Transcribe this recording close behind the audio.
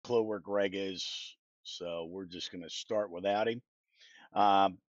clue where Greg is, so we're just going to start without him.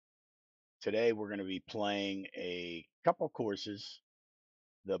 Um, Today we're going to be playing a couple courses.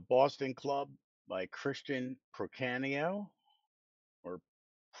 The Boston Club by Christian Procaccino or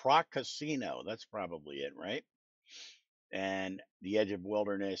Procaccino. That's probably it, right? And The Edge of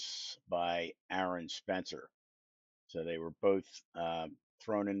Wilderness by Aaron Spencer. So they were both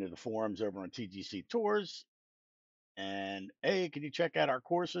thrown into the forums over on TGC Tours. And hey, can you check out our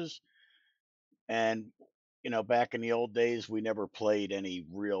courses? And back in the old days, we never played any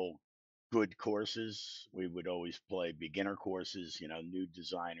real good courses. We would always play beginner courses, new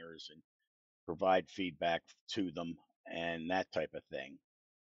designers, and provide feedback to them and that type of thing.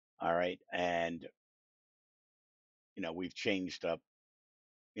 All right. And, we've changed up,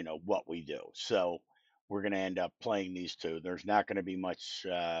 what we do. So we're going to end up playing these two. There's not going to be much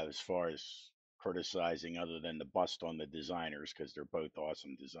as far as criticizing other than the bust on the designers because they're both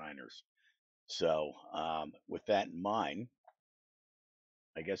awesome designers. So with that in mind,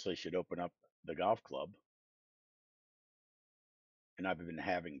 I guess I should open up the golf club. And I've been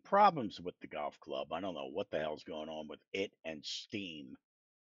having problems with the golf club. I don't know what the hell's going on with it and Steam.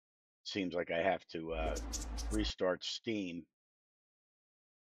 Seems like I have to restart Steam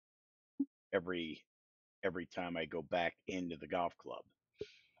every time I go back into the golf club.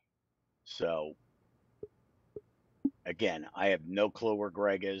 So again, I have no clue where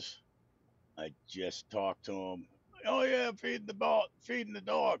Greg is. I just talked to him. Oh yeah, feeding the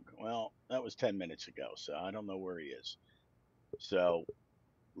dog. Well, that was 10 minutes ago, so I don't know where he is. So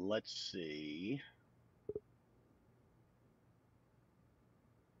let's see.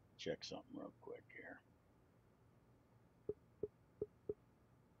 Check something real quick here.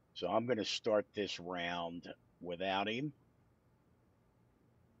 So I'm going to start this round without him.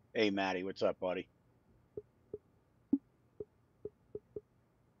 Hey, Matty, what's up, buddy?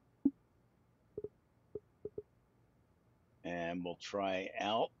 And we'll try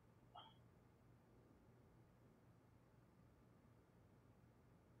out.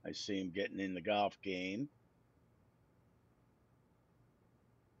 I see him getting in the golf game.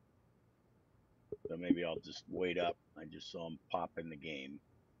 So maybe I'll just wait up. I just saw him pop in the game.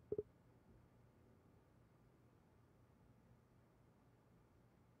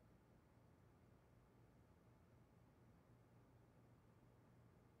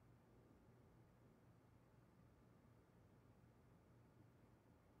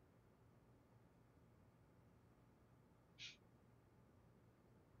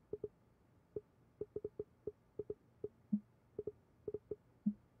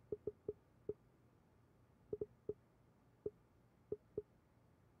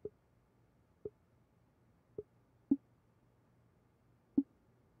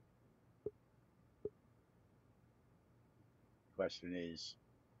 Question is,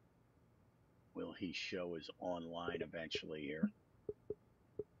 will he show his online eventually here?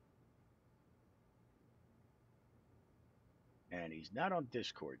 And he's not on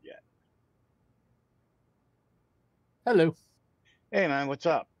Discord yet. Hello. Hey, man, what's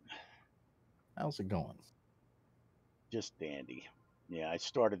up? How's it going? Just dandy. Yeah, I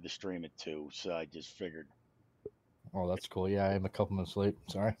started the stream at 2, so I just figured. Oh, that's cool. Yeah, I am a couple minutes late.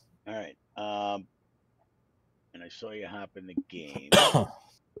 Sorry. All right. And I saw you hop in the game.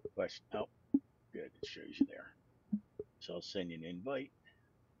 Question. Oh, good. It shows you there. So I'll send you an invite.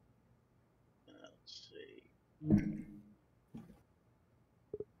 Let's see.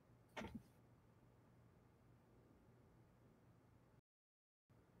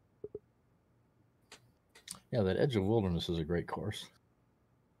 Yeah, that Edge of Wilderness is a great course.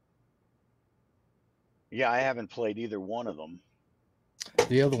 Yeah, I haven't played either one of them.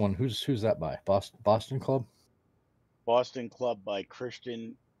 The other one, who's that by? Boston Club? Boston Club by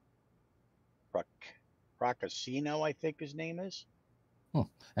Christian Procaccino, I think his name is.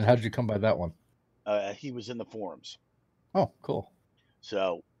 And how did you come by that one? He was in the forums. Oh, cool.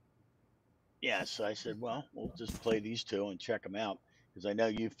 So, yeah, so I said, well, we'll just play these two and check them out. Because I know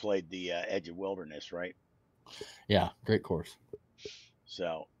you've played the Edge of Wilderness, right? Yeah, great course.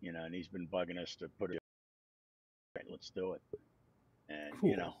 So, and he's been bugging us to put it. Right, let's do it. And,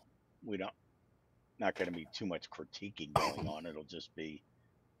 Cool. we not going to be too much critiquing going on. It'll just be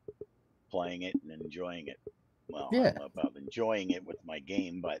playing it and enjoying it. Well, yeah. I don't know about enjoying it with my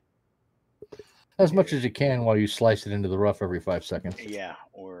game, but as much as you can while you slice it into the rough every 5 seconds. Yeah,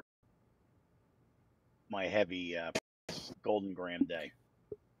 or my heavy Golden Graham day.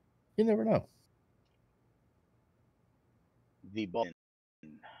 You never know. The Boston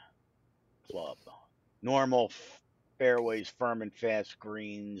Club. Normal fairways, firm and fast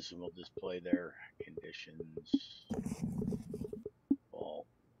greens. We'll just play their conditions. Ball.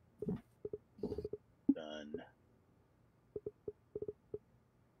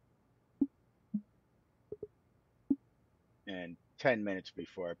 10 minutes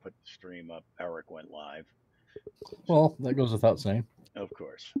before I put the stream up, Eric went live. So, Well, that goes without saying. of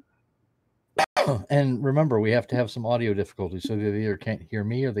course. And remember, we have to have some audio difficulties, so they either can't hear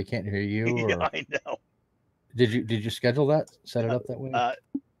me or they can't hear you. Yeah, Or I know. did you schedule that? Set it up that way?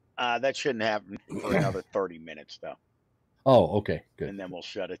 That shouldn't happen for another 30 minutes, though. Oh, okay, good. And then we'll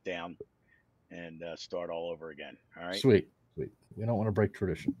shut it down and start all over again. All right. Sweet, sweet. We don't want to break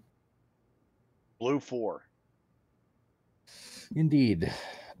tradition. Blue 4. Indeed.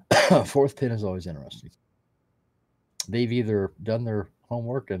 Fourth pin is always interesting. They've either done their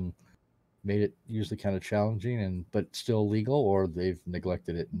homework and made it usually kind of challenging but still legal, or they've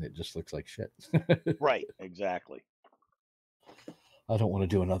neglected it and it just looks like shit. Right, exactly. I don't want to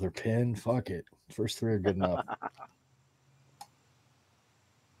do another pin. Fuck it. First three are good enough.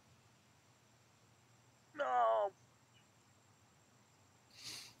 No.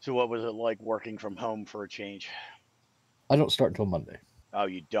 So, what was it like working from home for a change? I don't start until Monday. Oh,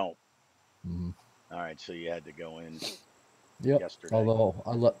 you don't. Mm-hmm. All right, so you had to go in yesterday. Although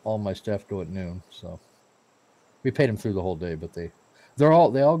I let all my staff go at noon, so we paid them through the whole day. But they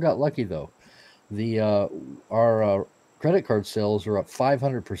all got lucky though. Our credit card sales are up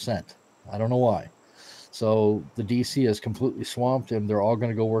 500%. I don't know why. So the DC is completely swamped, and they're all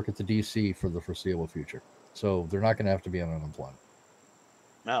going to go work at the DC for the foreseeable future. So they're not going to have to be on unemployment.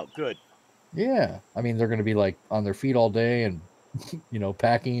 Oh, good. Yeah, I mean they're going to be like on their feet all day and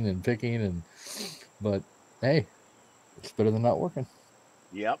packing and picking but hey, it's better than not working.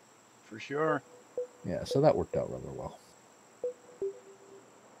 Yep, for sure. Yeah, so that worked out rather well.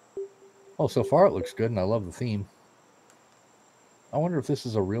 Oh, so far it looks good, and I love the theme. I wonder if this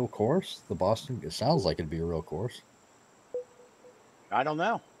is a real course. The Boston. It sounds like it'd be a real course. I don't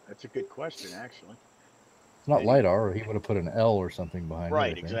know. That's a good question, actually. It's not LiDAR, or he would have put an L or something behind it.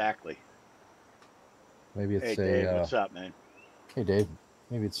 Right, exactly. Maybe it's hey, Dave, what's up, man? Hey, Dave.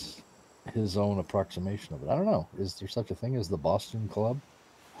 Maybe it's his own approximation of it. I don't know. Is there such a thing as the Boston Club?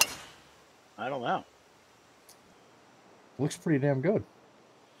 I don't know. Looks pretty damn good.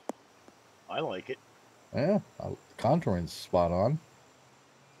 I like it. Yeah, contouring's spot on.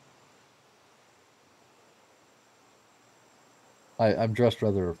 I'm dressed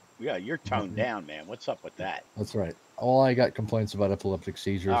rather. Yeah, you're toned down, man. What's up with that? That's right. Well, I got complaints about epileptic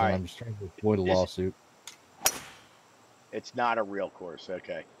seizures, and I'm just trying to avoid a lawsuit. It's not a real course.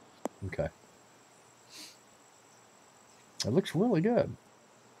 Okay. Okay. It looks really good.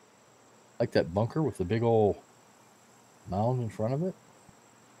 Like that bunker with the big old mound in front of it.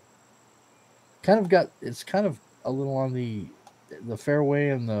 It's kind of a little on the fairway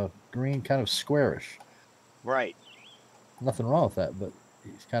and the green, kind of squarish. Right. Nothing wrong with that, but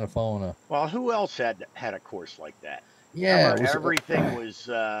he's kind of following a. Well, who else had a course like that? Yeah, everything was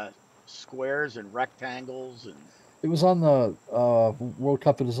squares and rectangles, and it was on the World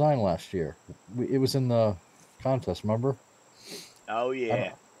Cup of Design last year. It was in the contest, remember? Oh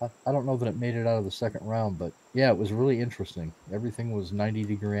yeah. I don't know that it made it out of the second round, but yeah, it was really interesting. Everything was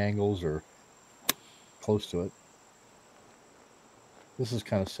 90-degree angles or close to it. This is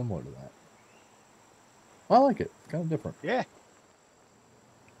kind of similar to that. I like it. Kind of different. Yeah.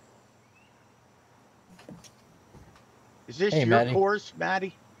 Is this your Maddie. course,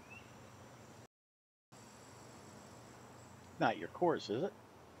 Maddie? Not your course, is it?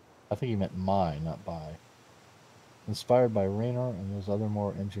 I think he meant my, not by. Inspired by Raynor and those other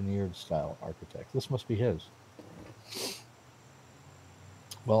more engineered style architects. This must be his.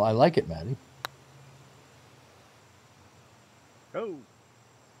 Well, I like it, Maddie. Oh.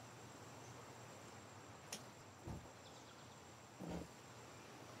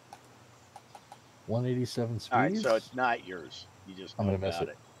 .187 speeds. All right, so it's not yours. You just know about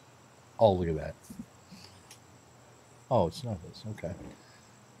it. Oh, look at that. Oh, it's not his. Okay.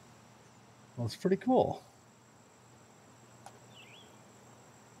 Well, it's pretty cool.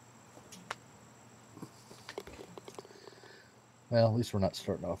 Well, at least we're not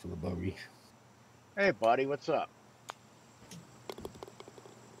starting off with a bogey. Hey, buddy, what's up?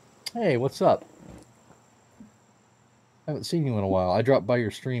 Hey, what's up? I haven't seen you in a while. I dropped by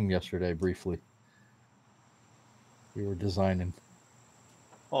your stream yesterday briefly. You were designing.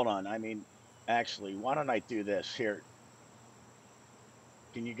 Hold on. I mean, actually, why don't I do this here?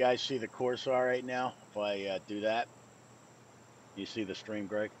 Can you guys see the course all right now? If I do that, you see the stream,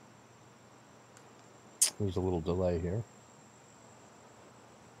 Greg? There's a little delay here.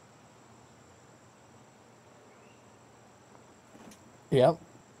 Yep.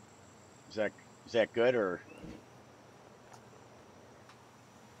 Is that good or?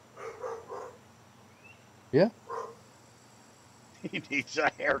 Yeah. He needs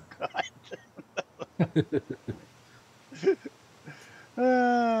a haircut.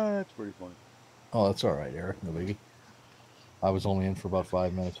 That's pretty funny. Oh, that's all right, Eric. No biggie. I was only in for about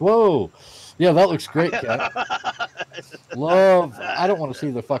 5 minutes. Whoa. Yeah, that looks great, Cat. Love. I don't want to see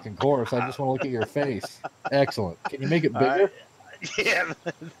the fucking course. I just want to look at your face. Excellent. Can you make it All right. bigger? Yeah,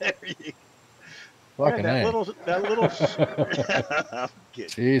 there you Yeah, Fucking A. that little I'm kidding.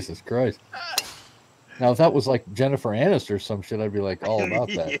 Jesus Christ. Now, if that was like Jennifer Aniston or some shit, I'd be like all about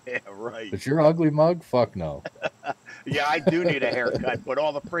that. Yeah, right. But your ugly mug? Fuck no. Yeah, I do need a haircut, but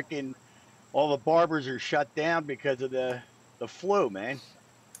all the barbers are shut down because of the flu, man.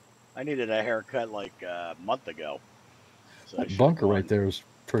 I needed a haircut like a month ago, so I That should have bunker right gone. there is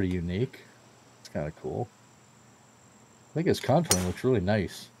pretty unique. It's kind of cool. I think his contouring looks really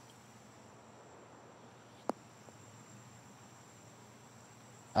nice.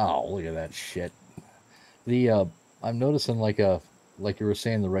 Oh, look at that shit. The I'm noticing like you were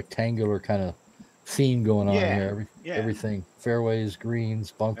saying the rectangular kind of theme going on Yeah, here. yeah. Everything fairways,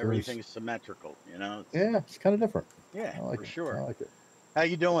 greens, bunkers. Everything's symmetrical, you know. Yeah, it's kind of different. Yeah, I like for it. I sure. like it. How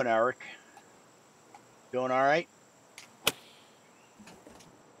you doing, Eric? Doing all right?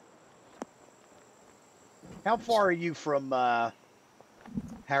 How far are you from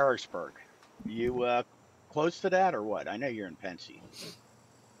Harrisburg? You close to that or what? I know you're in Pensy.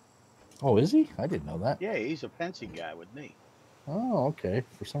 Oh, is he? I didn't know that. Yeah, he's a Pensy guy with me. Oh, okay.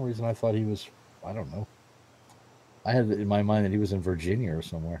 For some reason, I thought he was. I don't know. I had it in my mind that he was in Virginia or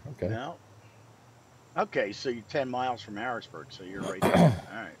somewhere. Okay. No. Okay, so you're 10 miles from Harrisburg, so you're right there.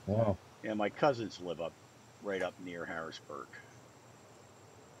 All right. Wow. Yeah, my cousins live right up near Harrisburg.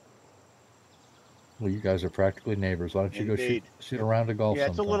 Well, you guys are practically neighbors. Why don't you go Indeed. shoot a round of golf Yeah,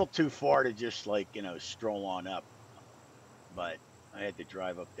 it's a sometime? little too far to just like, stroll on up, but I had to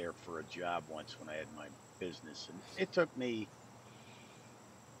drive up there for a job once when I had my business, and it took me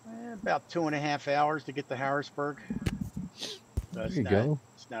about 2.5 hours to get to Harrisburg. So There you go.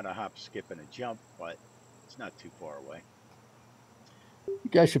 it's not a hop, skip, and a jump, but it's not too far away. You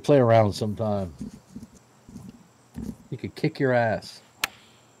guys should play around sometime. You could kick your ass.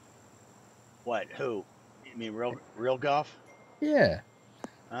 What? Who? You mean real golf? Yeah.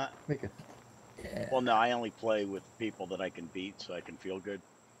 Uh, Make it. Yeah. well, no, I only play with people that I can beat, so I can feel good.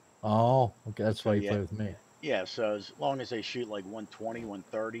 Oh, okay. That's So why you yeah, play with me. yeah. So as long as they shoot like 120,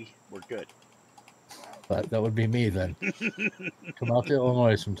 130, we're good. That would be me then. Come out to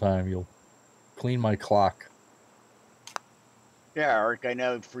Illinois sometime. You'll clean my clock. Yeah, Eric, I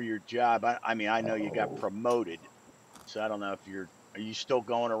know for your job. I mean, I know you got Oh. promoted, so I don't know if are you still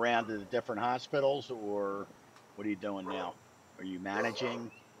going around to the different hospitals, or what are you doing now? Are you managing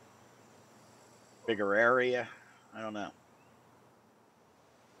bigger area? I don't know.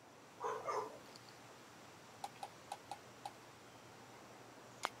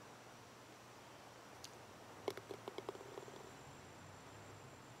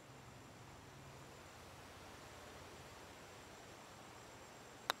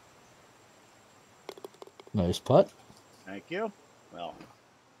 Nice putt. Thank you. Well,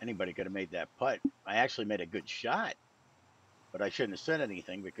 anybody could have made that putt. I actually made a good shot, but I shouldn't have said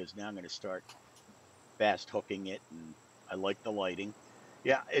anything because now I'm going to start fast hooking it, and I like the lighting.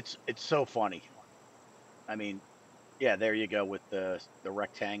 Yeah, it's so funny. I mean, yeah, there you go with the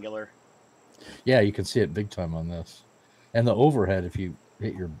rectangular. Yeah, you can see it big time on this. And the overhead, if you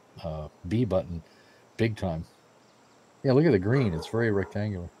hit your B button, big time. Yeah, look at the green. It's very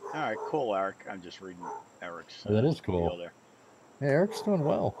rectangular. All right, cool, Eric. I'm just reading Eric's Oh, that is deal cool. there. Yeah, Eric's doing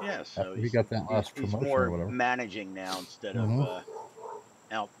well Yeah, so after he got that last he's promotion or more whatever. managing now instead of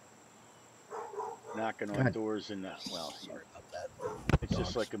Mm-hmm. out knocking on God, doors and well, sorry about that. it's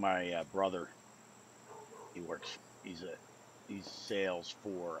just Dogs. like my brother. He works. He's sales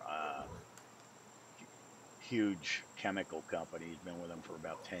for huge chemical company. He's been with them for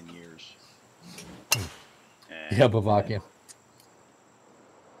about 10 years, Yeah, and Bavakian.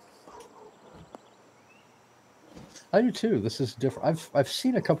 I do too. This is different. I've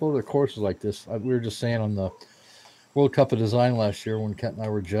seen a couple other courses like this. We were just saying on the World Cup of Design last year when Kent and I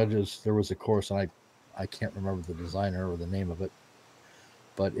were judges, there was a course, and I can't remember the designer or the name of it,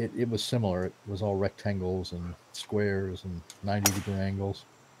 but it was similar. It was all rectangles and squares and 90-degree angles.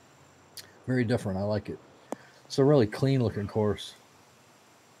 Very different. I like it. It's a really clean looking course.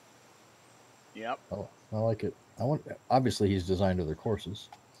 yep. I like it. I want. Obviously, he's designed other courses.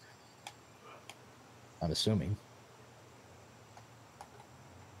 I'm assuming.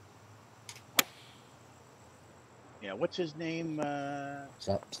 Yeah, what's his name?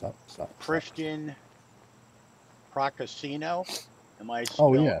 Stop. Christian Procaccino.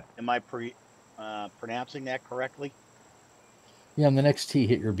 Oh yeah, Am I pronouncing that correctly? yeah. On the next tee,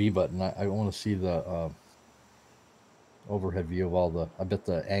 hit your B button. I want to see the overhead view of all the. I bet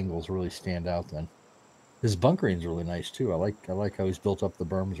the angles really stand out then. His bunkering's really nice too. I like how he's built up the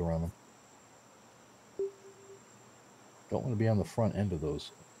berms around him. Don't want to be on the front end of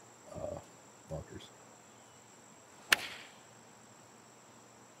those bunkers.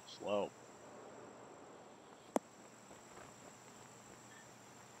 Slow.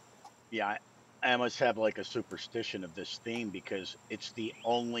 Yeah, I must have like a superstition of this theme because it's the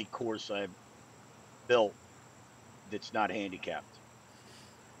only course I've built that's not handicapped.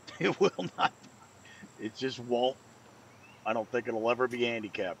 It will not. It just won't. I don't think it'll ever be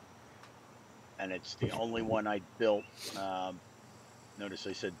handicapped, and it's the Which only one I built. Notice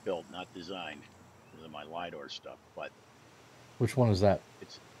I said built, not designed, because of my lidar stuff. But which one is that?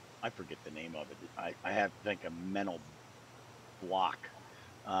 it's I forget the name of it. I have think a mental block.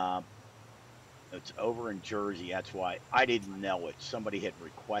 Um, it's over in Jersey. That's why I didn't know it. Somebody had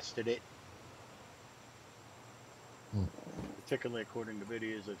requested it. Hmm. Particularly according to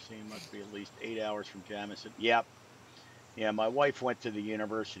videos I've seen, must be at least 8 hours from Jamison. Yep. Yeah, my wife went to the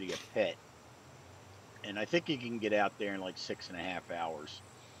University of Pitt, and I think you can get out there in like 6.5 hours.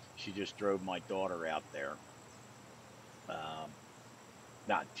 She just drove my daughter out there. Um,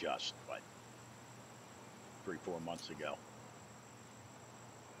 Not just, but 3, 4 months ago.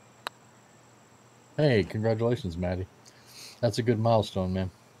 Hey, congratulations, Maddie. That's a good milestone,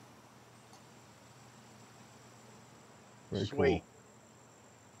 man. Very cool. Sweet.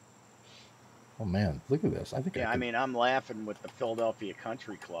 Oh man, look at this. I think I Yeah, I could. mean, I'm laughing with the Philadelphia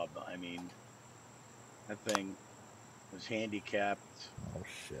Country Club. I mean, that thing was handicapped Oh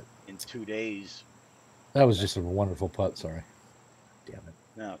shit. in 2 days. That was just a wonderful putt. Sorry. Damn it.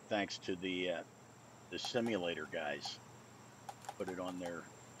 No, thanks to the simulator guys. Put it on their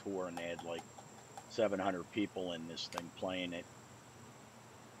tour, and they had like 700 people in this thing playing it.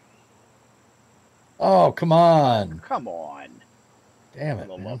 Oh come Oh, on. come on. Damn For it,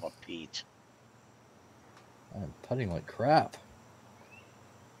 the man. love of Pete. I'm putting like crap.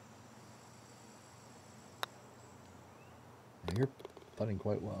 Yeah, you're putting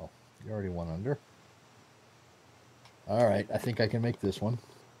quite well. You're already 1 under. All right, I think I can make this one.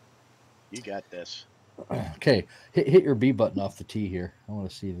 You got this. Okay, hit your B button off the tee here. I want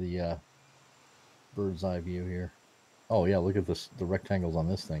to see the bird's eye view here. Oh yeah, look at this. The rectangles on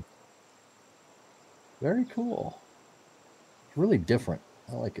this thing. Very cool. It's really different.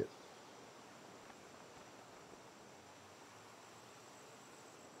 I like it.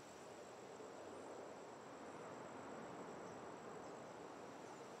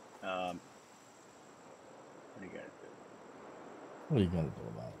 Um, what do you got to do? What are you gonna do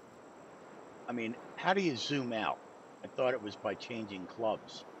about it? I mean, how do you zoom out? I thought it was by changing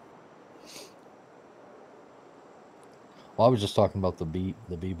clubs. Well, I was just talking about the B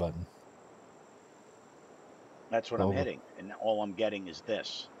button. That's what Go I'm over. hitting, and all I'm getting is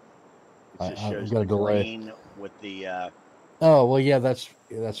this. It just I've shows got a the delay. green with the Oh well, yeah, that's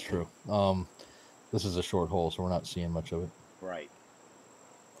true. This is a short hole, so we're not seeing much of it. right.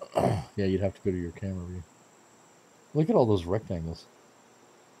 Yeah, you'd have to go to your camera view. Look at all those rectangles.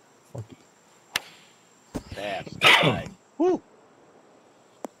 Funky. Fast guy. Whoo!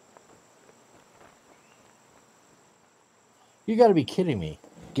 You got to be kidding me.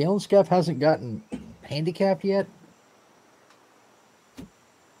 Galen Scaff hasn't gotten handicapped yet.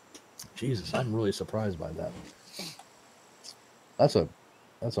 Jesus, I'm really surprised by that. That's a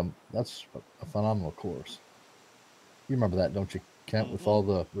that's a phenomenal course. You remember that, don't you, Kent, with Mm-hmm. all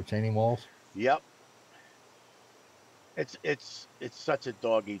the retaining walls? Yep. It's such a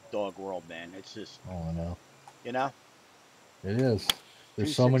dog eat dog world, man. It's just Oh, I know. you know It is.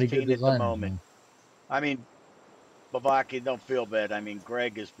 There's so many good 216 at the designers, moment. man. I mean, Bavaki, don't feel bad. I mean,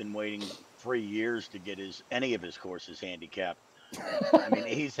 Greg has been waiting 3 years to get his any of his courses handicapped. I mean,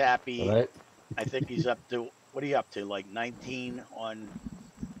 he's happy. Right? I think he's up to what are you up to? Like 19 on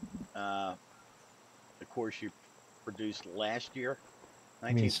uh, the course you produced last year.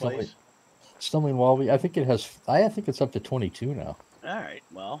 I mean, 19 plays. Stumbling Wallaby. I think it has. I think it's up to 22 now. All right.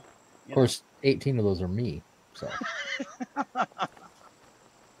 Well, Of course, 18 of those are me. So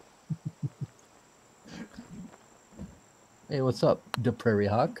hey, what's up, the Prairie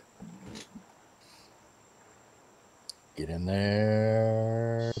Hawk? Get in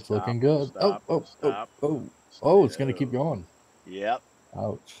there. It's stop, looking good. Oh, stop, oh, oh, stop. oh, oh! It's gonna keep Oh, going. yep.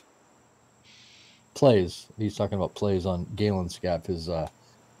 Ouch. Plays. He's talking about plays on Galen Scaff, his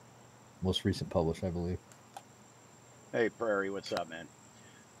most recent publish, I believe. Hey, Prairie, what's up, man?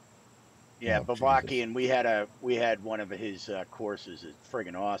 Yeah, Oh Jesus. Bavaki, and we had one of his courses. It's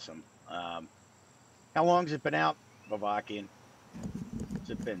friggin' awesome. How long's it been out, Bavaki? Has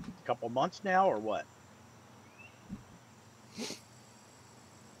it been a couple months now, or what?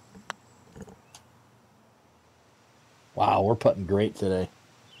 Wow, we're putting great today.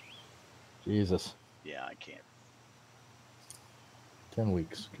 Jesus. Yeah, I can't. 10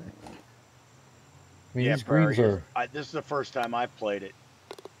 weeks. Okay. I mean, Yeah, these greens Prairie is. are. This is the first time I've played it.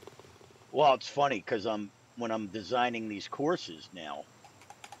 Well, it's funny because when I'm designing these courses now,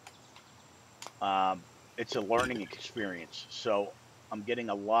 um, it's a learning experience. So I'm getting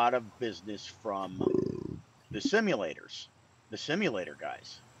a lot of business from the simulators, the simulator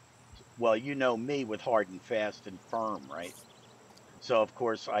guys. Well, you know me with hard and fast and firm, right? So of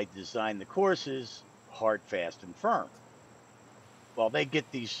course I design the courses hard, fast, and firm. Well, they get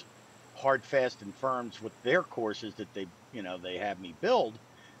these hard, fast, and firms with their courses that they have me build,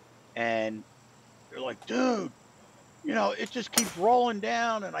 and they're like, dude, it just keeps rolling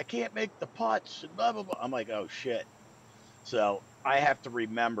down, and I can't make the putts, and blah blah blah. I'm like, oh shit. So I have to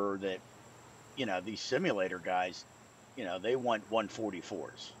remember that these simulator guys, they want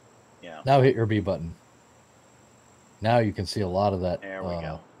 144s. Now hit your B button. Now you can see a lot of that There we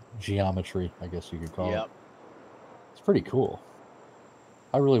go. geometry, I guess you could call it. Yep. It's pretty cool.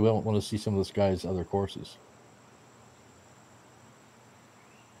 I really want to see some of this guy's other courses.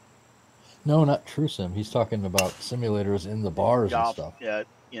 No, not True Sim. He's talking about simulators in the bars and Golf. stuff.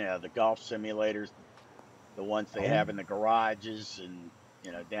 The golf simulators, the ones they Oh, have in the garages and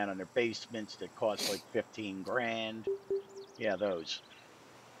down in their basements that cost like 15 grand. Yeah, those.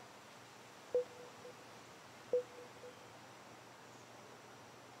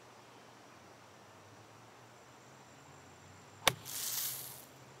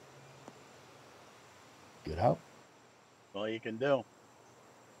 get out. All you can do.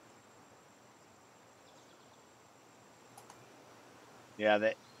 Yeah,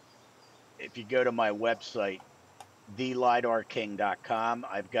 that if you go to my website, thelidarking.com,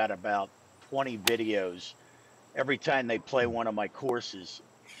 I've got about 20 videos. Every time they play one of my courses,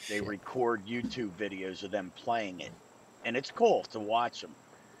 they Shit. record YouTube videos of them playing it. And it's cool to watch them.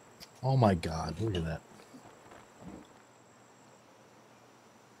 Oh my God! Look at that.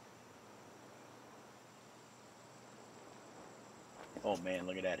 Oh man,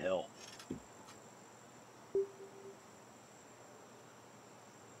 look at that hill.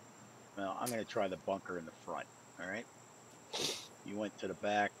 Well, I'm going to try the bunker in the front. All right. You went to the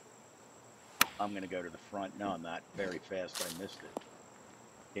back. I'm going to go to the front. No, I'm not. Very fast. I missed it.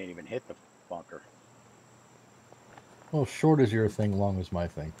 Can't even hit the bunker. Well, short is your thing, long is my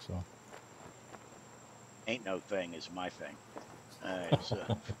thing. So Ain't no thing is my thing. All right. So,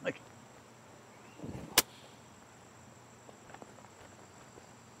 like,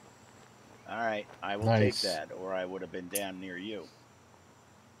 all right. I will take nice. that, or I would have been down near you.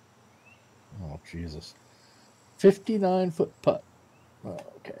 Oh Jesus. 59-foot putt.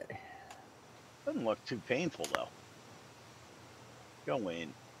 Okay. Doesn't look too painful, though. Go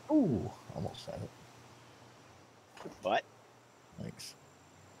in. Ooh, almost had it. Good putt. Thanks.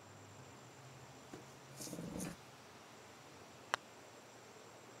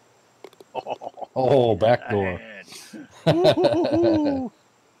 Oh, back door. Woo-hoo-hoo-hoo.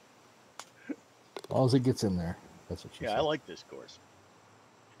 As long as it gets in there. That's what she Yeah, I said. like this course.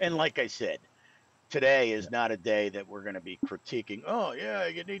 And like I said, today Yeah. is not a day that we're going to be critiquing. Oh, yeah,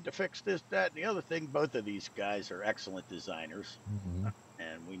 you need to fix this, that, and the other thing. Both of these guys are excellent designers, Mm-hmm.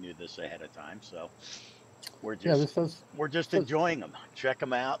 and we knew this ahead of time. So we're Yeah, just this does. we're just Does enjoying them. Check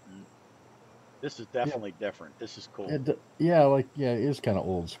them out, and this is yeah. definitely different. This is cool. Yeah, like yeah, it is kind of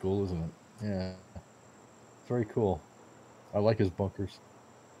old school, isn't it? Yeah, it's very cool. I like his bunkers.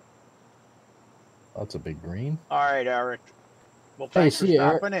 That's a big green. All right, Eric. Well, Hey, thanks for see you,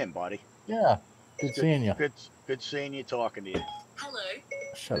 Eric. stopping in, buddy. Yeah, It's good seeing you. good seeing you, talking to you.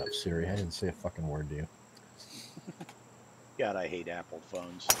 Shut up, Siri. I didn't say a fucking word to God, I hate Apple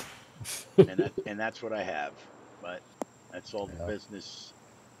phones, you. and that's what I have. But that's all the Yeah, business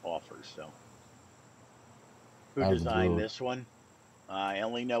offers. So, who out of the designed blue. this one? I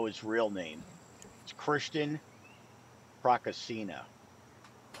only know his real name. It's Christian Procaccino.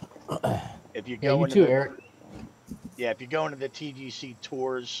 If you Yeah, go you into too, the Eric. if you go into the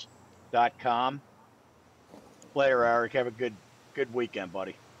tgctours.com, later, Eric, have a good weekend,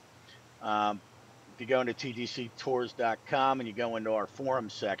 buddy. Um, if you go into tgctours.com and you go into our forum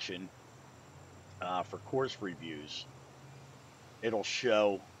section for course reviews, it'll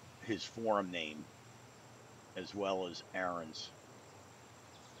show his forum name as well as Aaron's.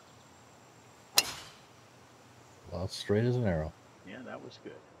 Well, straight as an arrow. Yeah, that was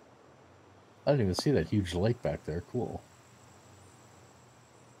good. I didn't even see that huge lake back there. Cool.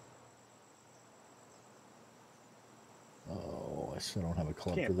 Oh, I still don't have a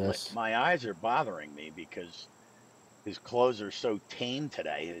club for Can't believe this. my eyes are bothering me because his clothes are so tame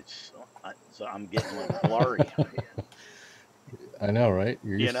today. So I'm getting like blurry. I know, right?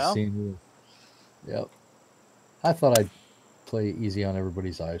 You're You used to know, seeing. Yep. I thought I'd play easy on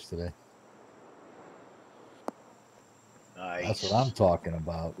everybody's eyes today. That's what I'm nice. talking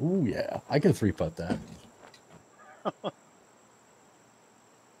about. Ooh, yeah. I can three putt that.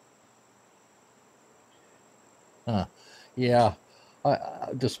 Huh. Yeah.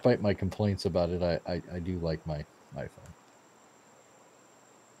 Despite my complaints about it, I do like my iPhone.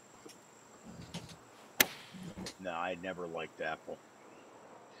 No, I never liked Apple.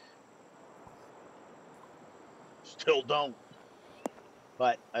 Still don't.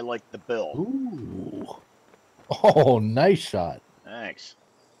 But I like the bill. Ooh. Oh, nice shot. Thanks.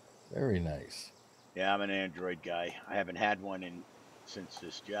 Very nice. Yeah, I'm an Android guy. I haven't had one in since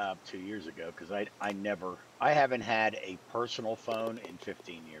this job 2 years ago because I haven't had a personal phone in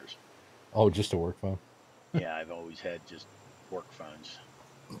 15 years. Oh, just a work phone. Yeah, I've always had just work phones.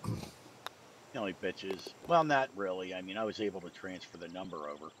 The only bitches. Well, not really. I mean, I was able to transfer the number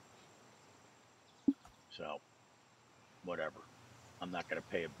over, so whatever. I'm not going to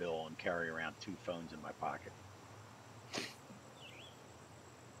pay a bill and carry around two phones in my pocket.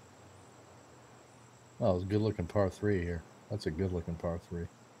 Oh, it's a good looking par three here. That's a good looking par three.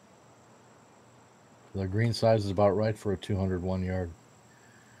 The green size is about right for a 201-yard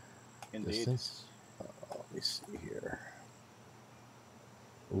Indeed. distance. Let me see here.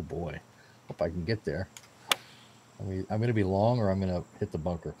 Oh boy. Hope I can get there. I'm going to be long or I'm going to hit the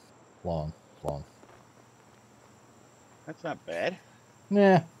bunker. Long, long. That's not bad.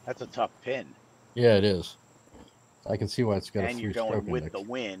 Nah. That's a tough pin. Yeah, it is. I can see why it's got a And you're free going stroke with the index.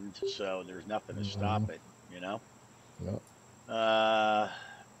 wind, so there's nothing to Mm-hmm. stop it, you know? Yep. Uh,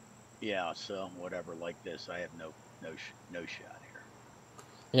 yeah, so whatever, like this, I have no shot here.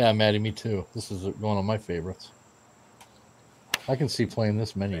 Yeah, Maddie, me too. This is one of my favorites. I can see playing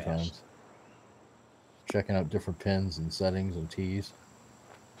this many Fast. times. Checking out different pins and settings and tees.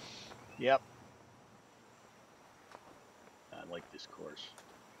 Yep, I like this course.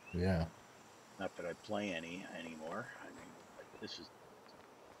 Yeah. Not that I play any anymore. I mean, but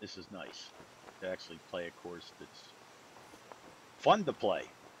this is nice to actually play a course that's fun to play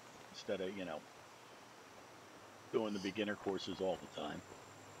instead of doing the beginner courses all the time.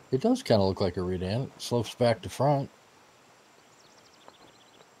 It does kind of look like a redan. It slopes back to front.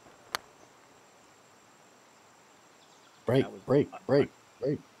 Break, That was break, break,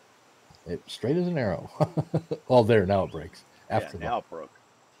 break. It straight as an arrow. Oh, there, now it breaks. yeah. After the Now it broke.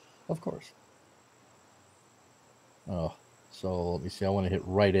 Of course. Oh, so let me see. I want to hit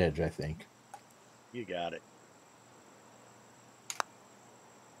right edge, I think. You got it.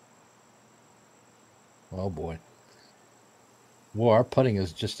 Oh boy. Whoa, our putting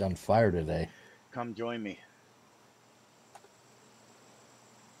is just on fire today. Come join me.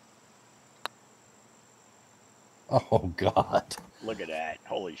 Oh God. Look at that.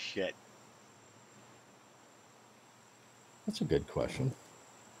 Holy shit. That's a good question.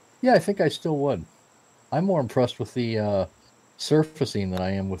 Yeah, I think I still would. I'm more impressed with the surfacing than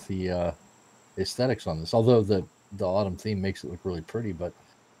I am with the aesthetics on this. Although the autumn theme makes it look really pretty, but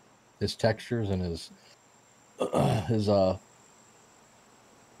his textures and his his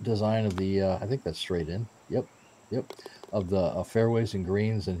design of the I think that's straight in. Yep, yep. Of the fairways and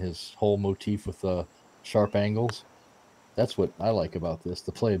greens and his whole motif with the sharp angles. That's what I like about this.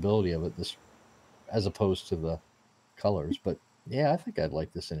 The playability of it. This as opposed to the colors. But yeah, I think I'd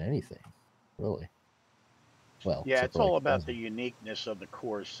like this in anything. Really. Well, Yeah, except it's for like all a about the pheasant. uniqueness of the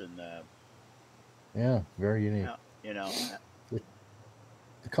course and Yeah, very unique. uh, you know, uh, The,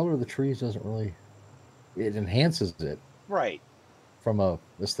 the color of the trees doesn't really. It enhances it right. from a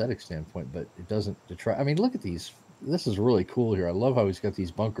aesthetic standpoint, but it doesn't detract. I mean, look at these. This is really cool here. I love how he's got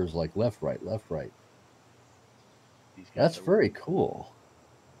these bunkers like left, right, left, right. He's got That's the. very cool.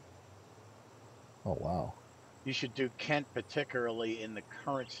 Oh wow. You should do Kent particularly in the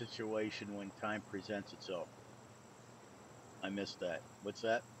current situation when time presents itself. I missed that. What's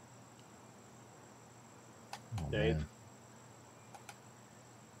that, Oh Dave? man.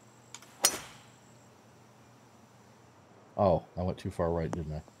 Oh, I went too far right,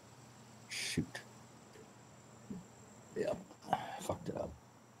 didn't I? Shoot. Yep. Fucked it up.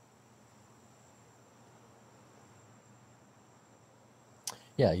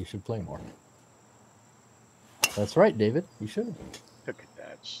 Yeah, you should play more. That's right, David. You should. Look at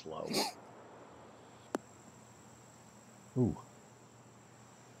that slow. Ooh.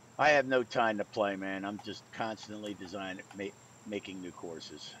 I have no time to play, man. I'm just constantly making new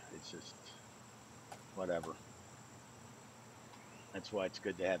courses. It's just whatever. That's why it's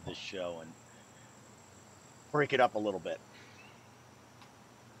good to have this show and break it up a little bit.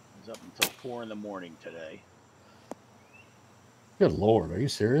 I was up until 4 in the morning today. Good Lord, are you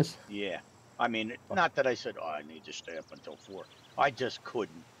serious? Yeah. I mean, not that I said, oh, I need to stay up until 4. I just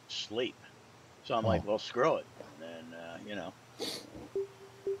couldn't sleep. So I'm like, Oh, well, screw it. And then,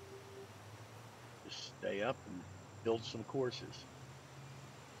 just stay up and build some courses.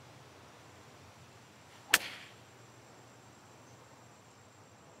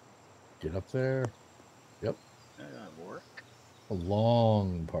 get up there. Yep. That'll work. A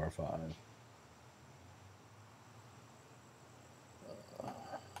long par 5.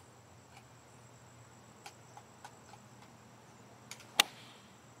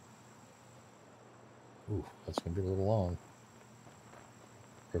 Ooh, that's going to be a little long.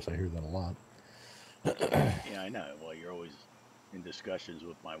 Of course, I hear that a lot. Yeah, I know. Well, you're always in discussions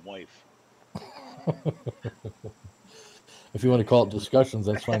with my wife. If you want to call it discussions,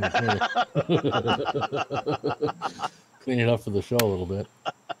 that's fine with me. Clean it up for the show a little bit.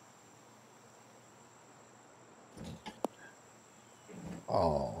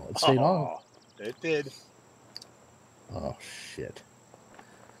 Oh, it stayed on. Oh, it did. Oh, shit.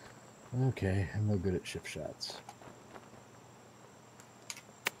 Okay, I'm no good at chip shots.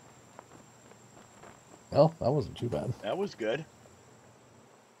 Well, that wasn't too bad. That was good.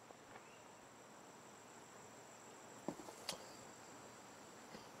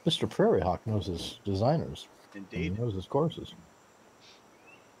 Mr. Prairie Hawk knows his designers. And he Indeed. knows his courses.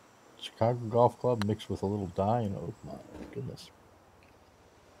 Chicago Golf Club mixed with a little dye. Oh, my goodness.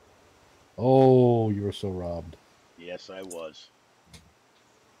 Oh, you were so robbed. Yes, I was.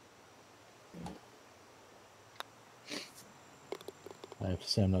 I have to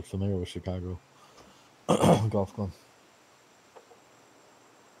say I'm not familiar with Chicago Golf Club.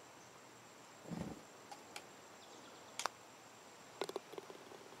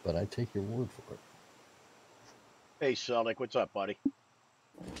 But I take your word for it. Hey, Celtic, what's up, buddy?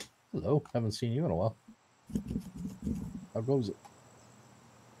 Hello, haven't seen you in a while. How goes it?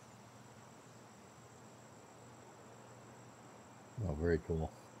 Oh, very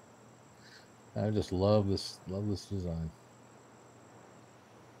cool. I just love this design.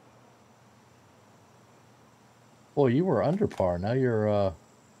 Boy, you were under par. Now you're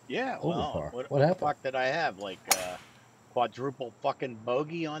Yeah, over well, par. what What the happened? fuck did I have? Like quadruple fucking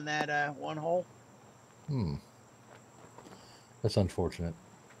bogey on that one hole? Hmm. That's unfortunate.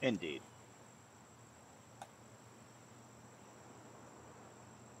 Indeed.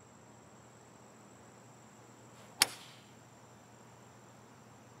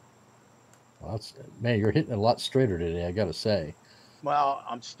 Well, man, you're hitting it a lot straighter today, I gotta say. Well,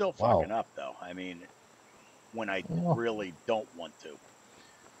 I'm still Wow. fucking up though. I mean, when I Well, really don't want to.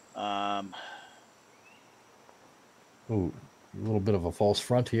 ooh, a little bit of a false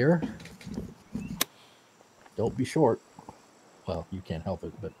front here. Don't be short. Well, you can't help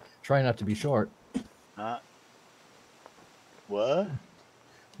it, but try not to be short. uh, what?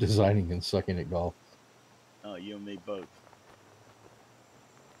 Designing and sucking at golf. Oh, you and me both.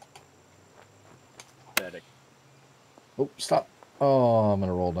 Pathetic. Oh, stop. Oh, I'm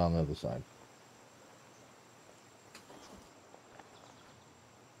gonna roll down the other side.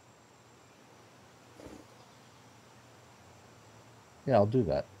 Yeah, I'll do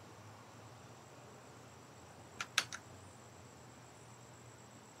that.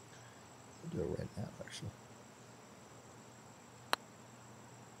 I'll do it right now, actually.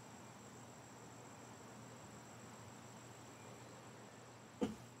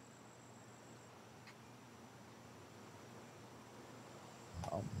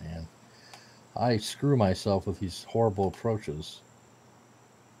 Oh man, I screw myself with these horrible approaches.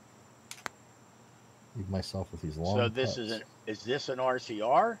 Leave myself with these So long this putts. is this an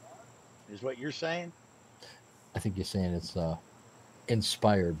RCR? Is what you're saying? I think you're saying it's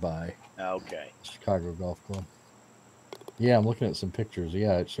inspired by Okay. Chicago Golf Club. Yeah, I'm looking at some pictures.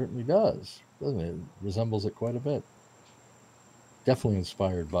 Yeah, it certainly does, doesn't it? It resembles it quite a bit. Definitely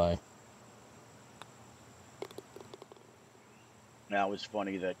inspired by. Now it's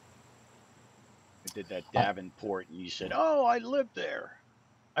funny that I did that I, Davenport and you said, "Oh, I lived there."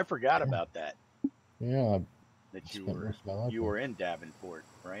 I forgot yeah, about that. yeah, I That you spent were most of my life you there. were in Davenport,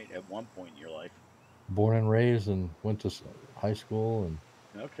 right? At one point in your life. Born and raised, and went to high school, and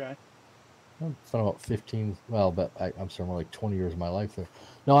Okay. I spent about 15. Well, but I'm sorry, more like 20 years of my life there.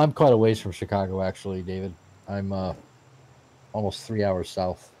 No, I'm quite a ways from Chicago, actually, David. I'm almost 3 hours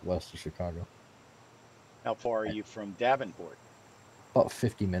southwest of Chicago. How far are you from Davenport? About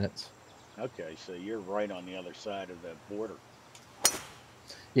 50 minutes. Okay, so you're right on the other side of the border.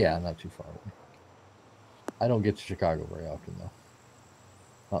 Yeah, not too far away. I don't get to Chicago very often, though.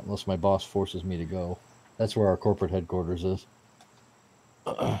 Not unless my boss forces me to go. That's where our corporate headquarters is.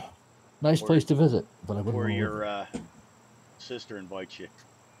 Nice Or place to visit, but I wouldn't or want to live your there. sister invites you.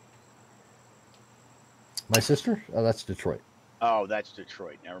 My sister? Oh, that's Detroit. Oh, that's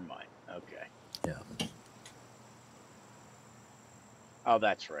Detroit. Never mind. Okay. Yeah. Oh,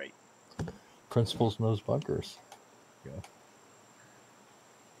 that's right. Principals knows bunkers. Yeah.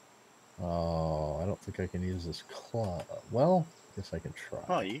 Oh, I don't think I can use this club. Well, I guess I can Well,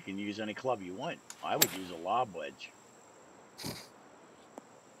 try. you can use any club you want. I would use a lob wedge.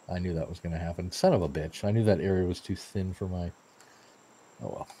 I knew that was going to happen. Son of a bitch. I knew that area was too thin for my.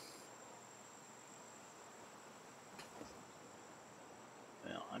 Oh,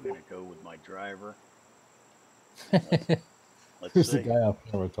 Well, I'm going to go with my driver. well. Let's Who's the see. guy off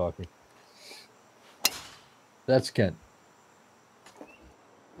camera talking? That's Kent.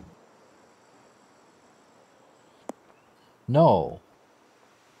 No.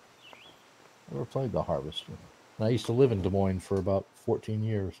 Never played the Harvester. I used to live in Des Moines for about 14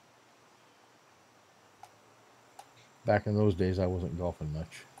 years. Back in those days, I wasn't golfing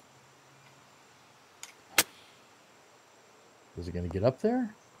much. Is it going to get up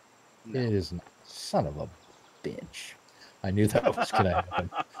there? No. It is not. Son of a bitch. I knew that was going to happen.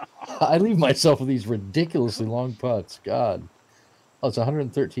 I leave myself with these ridiculously long putts. God. Oh, it's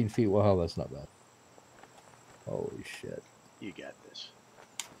 113 feet. Wow, that's not bad. Holy shit. You got this.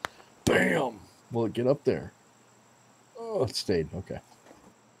 Bam. Will it get up there? Oh, it stayed. Okay.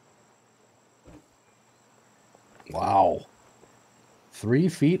 Wow. 3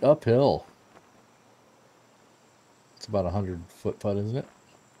 feet uphill. It's about 100-foot putt, isn't it?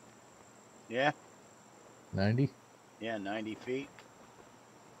 Yeah. 90? Yeah, 90 feet.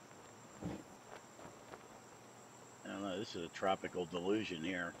 I don't know. This is a tropical delusion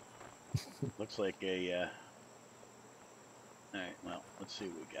here. Looks like a. All right. Well, let's see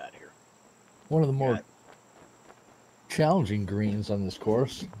what we got here. One of the We more got. challenging greens on this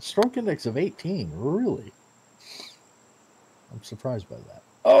course. Stroke index of 18. Really? I'm surprised by that.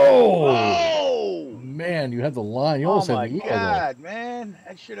 Oh! Oh! Man, you had the line. You Oh almost had my the eagle there. God, man!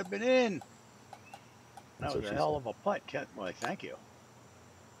 That should have been in. That That's was what a she hell said. of a putt, Kent. Why, thank you.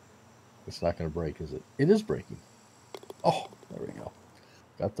 It's not going to break, is it? It is breaking. Oh, there we go.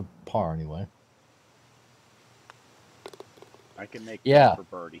 Got the par anyway. I can make that Yeah, for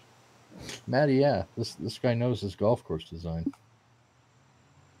birdie. Matty. Yeah, this guy knows his golf course design,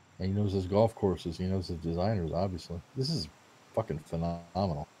 and he knows his golf courses. He knows his designers. Obviously, this is fucking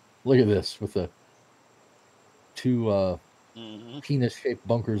phenomenal. Look at this with the two Mm-hmm. penis-shaped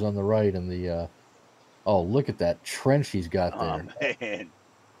bunkers on the right and the. Oh, look at that trench he's got Oh there. man.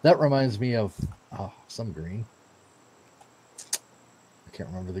 That reminds me of some green. I can't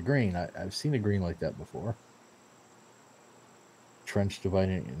remember the green. I've seen a green like that before. Trench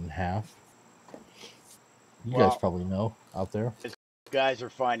dividing it in half. You guys Well, probably know out there. as guys are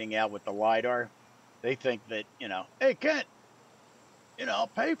finding out with the lidar, they think that hey Kent, I'll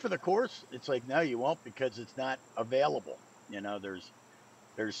pay for the course. It's like no, you won't because it's not available.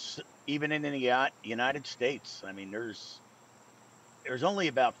 There's even in the United States. I mean, there's only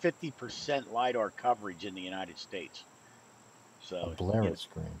about 50% lidar coverage in the United States. A So Blair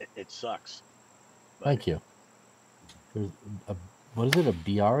screen. it sucks. But Thank you. There's a what is it? A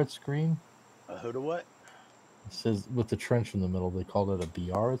Biarritz screen? a who to what? It says with the trench in the middle. They called it a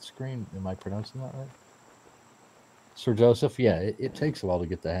Biarritz screen. Am I pronouncing that right? Sir Joseph, yeah, it takes a while to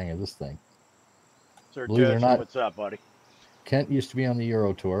get the hang of this thing. Sir Believe it or Joseph, not, what's up, buddy? Kent used to be on the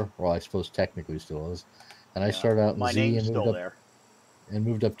Euro Tour. Well, I suppose technically still is. And I Yeah, started out in my Z name's still there. and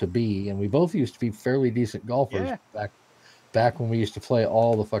moved up to B. And we both used to be fairly decent golfers Yeah. back when we used to play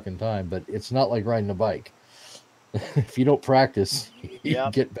all the fucking time. But it's not like riding a bike. If you don't practice, you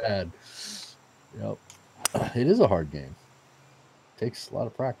Yep. get bad. Yep. It is a hard game. Takes a lot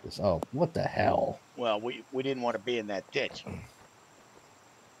of practice. Oh, what the hell? Well, we didn't want to be in that ditch.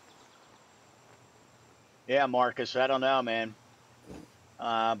 Yeah, Marcus, I don't know, man.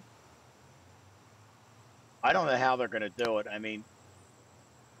 Um, I don't know how they're going to do it. I mean,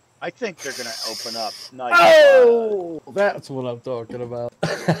 I think they're going to open up nice. Oh, that's what I'm talking about.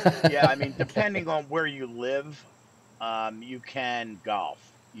 Yeah, I mean, depending on where you live, you can golf.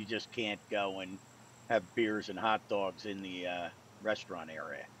 You just can't go and have beers and hot dogs in the restaurant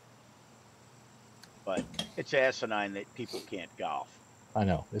area. But it's asinine that people can't golf. I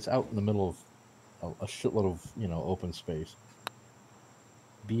know. It's out in the middle of a shitload of, open space.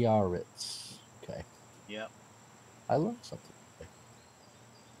 Biarritz. Okay. Yep. I learned something.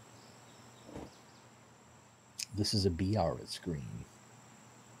 This is a Biarritz green.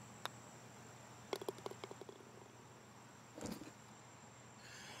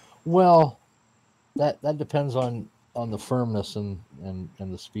 Well, that depends on the firmness and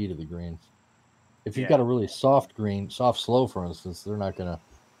the speed of the greens. If you've got Yeah. a really soft green, soft slow, for instance, they're not gonna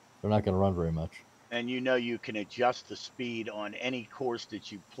run very much. And you can adjust the speed on any course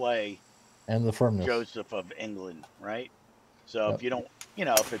that you play, And the firmness. Joseph of England, right? So if Yep. you don't,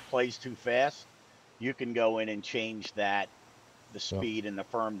 if it plays too fast, you can go in and change that, the Yep. speed and the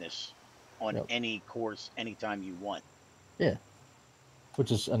firmness on Yep. any course anytime you want. Yeah.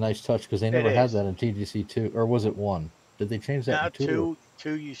 Which is a nice touch because they It never had is. that in TGC two, or was it one? Did they change that Now in two? Or?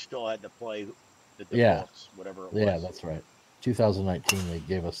 two you still had to play the Yeah. defaults, whatever it Yeah, was. that's right. 2019, they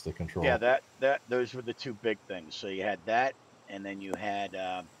gave us the Yeah, control. that those were the two big things. So you had that, and then you had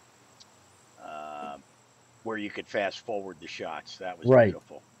uh, where you could fast forward the shots. That was Right.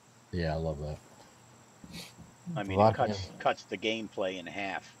 beautiful. Yeah, I love that. I mean, it Bavakian. cuts the gameplay in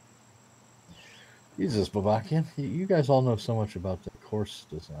half. Jesus, Bavakian. You guys all know so much about the course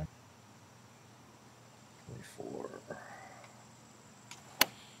design. 24.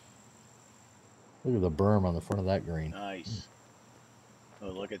 Look at the berm on the front of that green. Nice. Oh,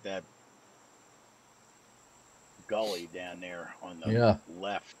 look at that gully down there on the Yeah.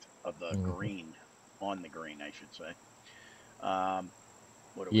 left of the Mhm. green, on the green, I should say. Um,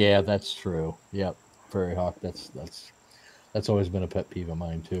 what are we Yeah, at? that's true. Yep. Prairie Hawk. That's always been a pet peeve of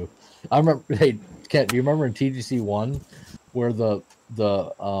mine too. I remember. Hey, Kent, do you remember in TGC one where the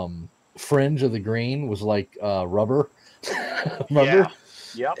fringe of the green was like rubber? Yeah. Remember?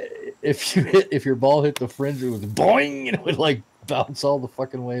 Yep. If your ball hit the fringe, it was boing, and it would like bounce all the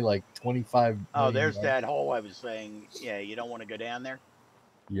fucking way like 25 Oh, million there's yards. that hole I was saying. Yeah, you don't want to go down there.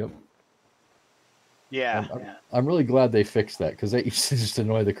 Yep. Yeah. I'm, I'm, Yeah. I'm really glad they fixed that because that used to just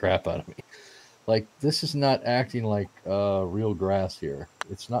annoy the crap out of me. Like, this is not acting like real grass here.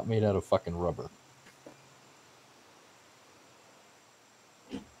 It's not made out of fucking rubber.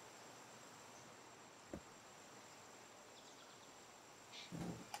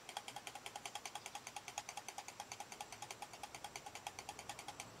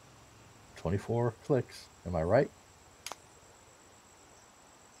 $24 clicks. Am I right?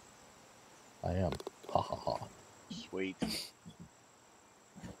 I am. Ha ha ha. Sweet.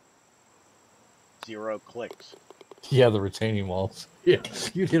 0 clicks. Yeah, the retaining walls. Yeah,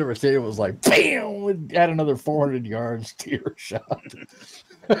 you'd hit a retaining wall, it was like, bam, would add another 400 yards to your shot.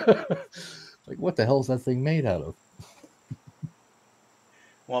 Like, what the hell is that thing made out of?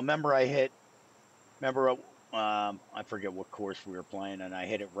 Well, remember, I forget what course we were playing, and I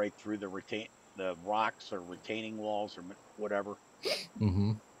hit it right through the rocks or retaining walls or whatever.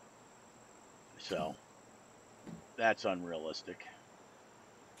 Mm-hmm. So that's unrealistic,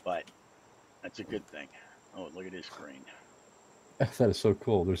 but that's a good thing. Oh, look at this green. That is so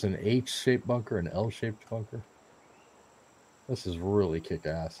cool. There's an H-shaped bunker, an L-shaped bunker. This is really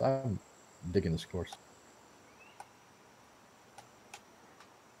kick-ass. I'm digging this course.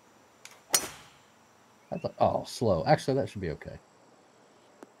 I thought, oh, slow. Actually, that should be okay.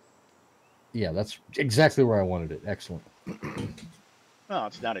 Yeah, that's exactly where I wanted it. Excellent. Well,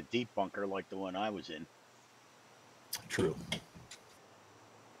 it's not a deep bunker like the one I was in. True.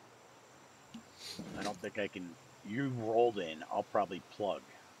 I don't think I can. You rolled in. I'll probably plug.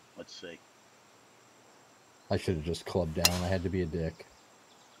 Let's see. I should have just clubbed down. I had to be a dick.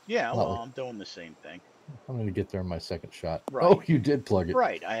 Yeah, Not well, like I'm doing the same thing. I'm going to get there in my second shot. Oh, Right. you did plug it.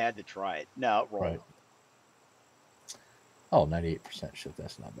 Right. I had to try it. No, it rolled. Right. Oh, 98% shit.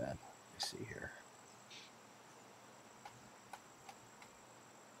 That's not bad. Let me see here.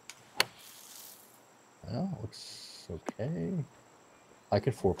 Well, looks okay. I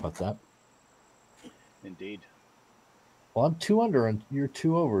could 4-putt that. Indeed. Well, I'm 2 under and you're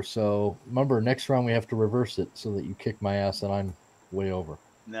 2 over. So remember, next round we have to reverse it so that you kick my ass and I'm way over.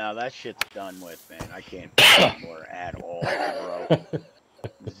 No, that shit's done with, man. I can't play anymore at all. Zero.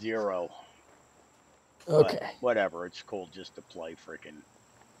 Zero. But Okay. whatever. It's cool just to play freaking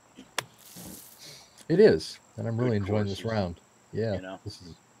It is, and I'm really good enjoying this courses. round. Yeah, You know, this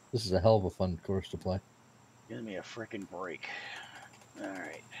is a hell of a fun course to play. give me a freaking break. All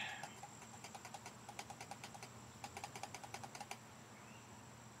right.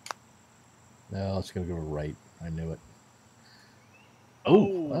 No, it's gonna go right. I knew it.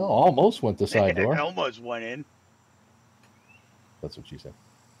 Oh, well, Oh, almost went the side it door. almost went in. That's what she said.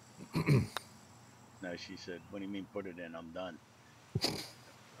 No, she said, "What do you mean put it in? I'm done."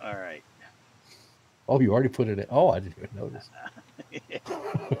 All right. Oh, you already put it in. Oh, I didn't even notice.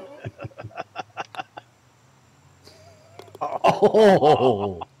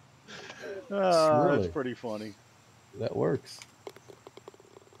 Oh, That's really? pretty funny. That works.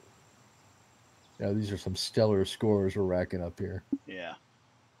 Yeah, these are some stellar scores we're racking up here. Yeah.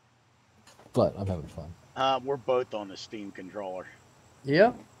 but I'm having fun. We're both on the Steam controller.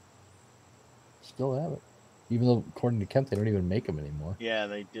 Yep. Still have it. Even though, according to Kent, they don't even make them anymore. Yeah,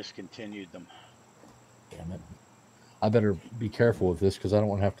 they discontinued them. Damn it. I better be careful with this because I don't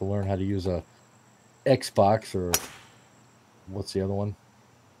want to have to learn how to use a Xbox or what's the other one?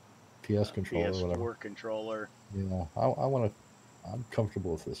 PS controller or whatever. PS4 controller. You know, I want to. I'm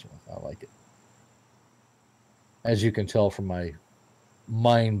comfortable with this one. I like it. As you can tell from my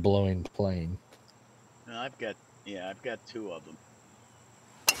mind blowing playing. No, I've got two of them.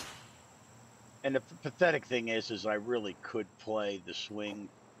 And the pathetic thing is I really could play the swing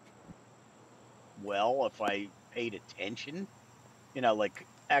well if I paid attention. Like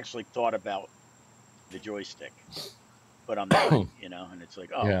actually thought about the joystick. But I'm not, and it's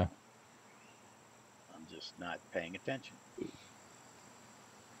like, oh, Yeah. I'm just not paying attention.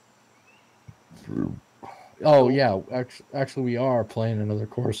 Oh So yeah, actually, we are playing another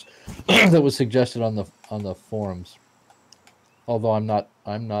course that was suggested on the forums. Although I'm not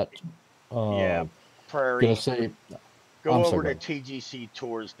yeah, gonna Prairie, say. go I'm over sorry. to Go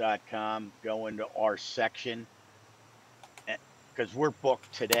tgctours.com, go into our section because we're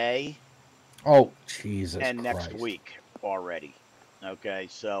booked today Oh Jesus and next Christ! week already. Okay,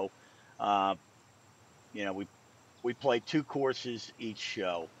 so uh, we play two courses each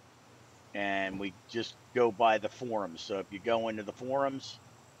show, and we just go by the forums. So if you go into the forums,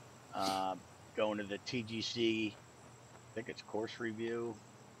 uh, go into the TGC, I think it's course review.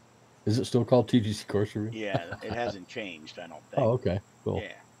 Is it still called TGC Course Review? Yeah, it hasn't changed, I don't Oh, think. okay, cool.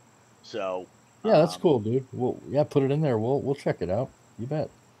 Yeah. So, Yeah, that's um, cool, dude. Well, yeah, put it in there. We'll check it out. You bet.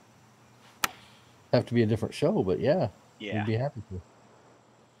 Have to be a different show, but yeah, we'd yeah. be happy to.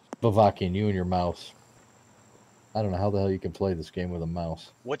 Bavakian, you and your mouse. I don't know how the hell you can play this game with a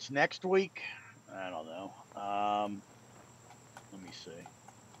mouse. What's next week? I don't know. Let me see.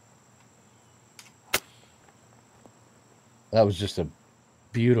 That was just a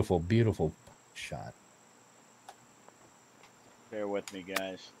beautiful, beautiful shot. Bear with me,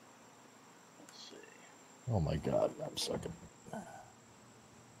 guys. Let's see. Oh my God, I'm sucking.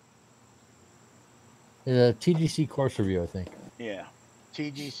 TGC Course Review, I think. Yeah.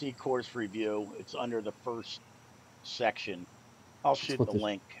 TGC course review. It's under the first section. I'll That's shoot what the this.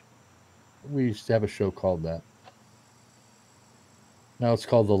 link. We used to have a show called that. Now it's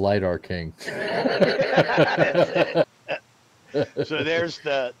called the LiDAR King. That's it. So there's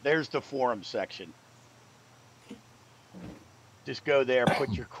the forum section. Just go there,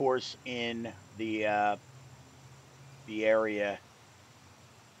 put your course in the area.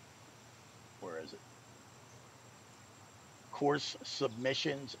 Where is it? Course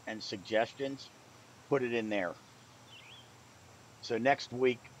submissions and suggestions. Put it in there. So next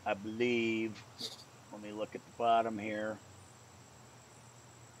week, I believe. Let me look at the bottom here.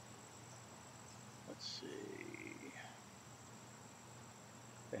 Let's see.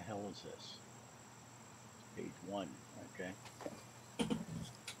 What the hell is this? Page 1. Okay.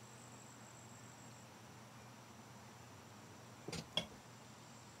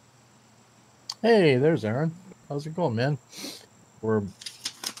 Hey, there's Aaron. How's it going, man? We're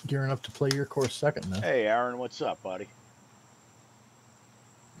gearing up to play your course second now. Hey, Aaron, what's up, buddy?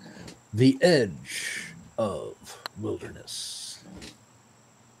 The Edge of Wilderness.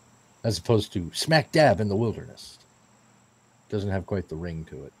 As opposed to smack dab in the wilderness. Doesn't have quite the ring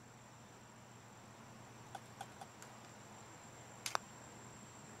to it.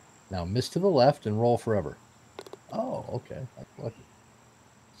 Now miss to the left and roll forever. Oh, okay. I like it.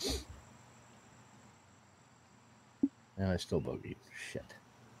 And I still bogeyed. Shit.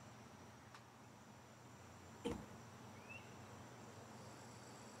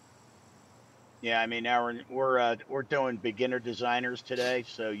 Yeah, I mean, Aaron, we're doing beginner designers today,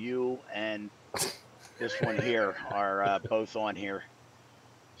 so you and this one here are both on here.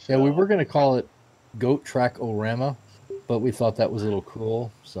 Yeah, we So, were going to call it Goat Track Orama, but we thought that was a little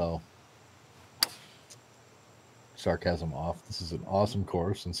cruel, so sarcasm off. This is an awesome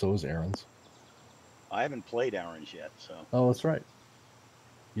course, and so is Aaron's. I haven't played Aaron's yet, so. Oh, that's right.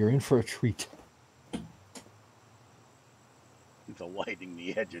 You're in for a treat. The lighting,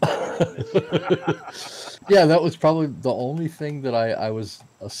 the edge of darkness. Yeah, that was probably the only thing that I was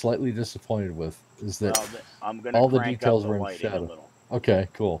slightly disappointed with is that I'm gonna all the crank up details the were in lighting a shadow. little. Okay,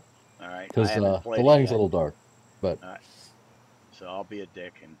 cool. All right, I Because haven't the played it lighting's a yet. little dark, but So I'll be a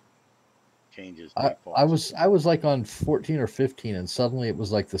dick and change his I defaults. was like on 14 or 15, and suddenly it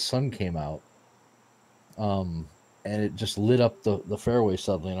was like the sun came out, and it just lit up the fairway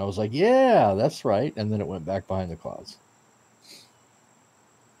suddenly, and I was like, yeah, that's right, and then it went back behind the clouds.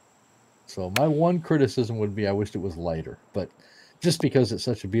 So my one criticism would be I wished it was lighter, but just because it's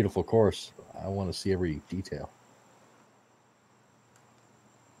such a beautiful course, I want to see every detail.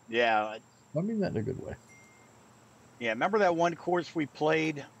 Yeah, I mean that in a good way. yeah. Remember that one course we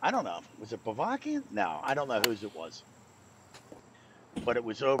played? I don't know. Was it Bavakian? No, I don't know whose it was, but it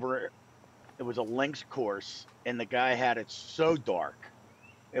was over. It was a links course, and the guy had it so dark.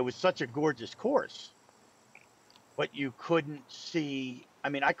 It was such a gorgeous course, but you couldn't see. I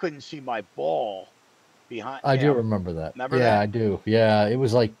mean, I couldn't see my ball behind. I do remember that. Remember Yeah, that? I do. Yeah, it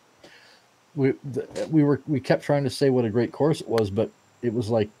was like we kept trying to say what a great course it was, but it was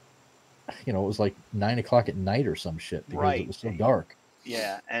like it was like 9 o'clock at night or some shit because it Right. was so dark.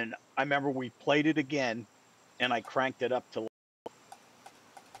 Yeah. And I remember we played it again, and I cranked it up to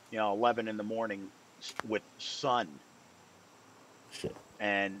 11 in the morning with sun, Shit.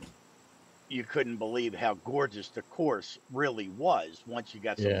 and you couldn't believe how gorgeous the course really was once you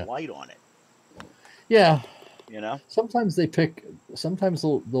got some Yeah. light on it. Yeah. You know? Sometimes they pick. Sometimes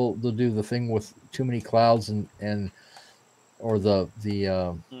they'll do the thing with too many clouds and or the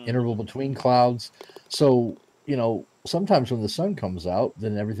Mm-hmm. interval between clouds. So sometimes when the sun comes out,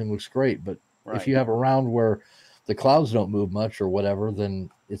 then everything looks great. But if Right. you have a round where the clouds don't move much or whatever,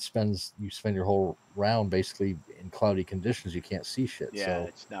 then you spend your whole round basically in cloudy conditions. You can't see shit. Yeah, So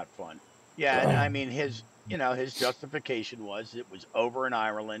it's not fun. Yeah, and I mean his justification was it was over in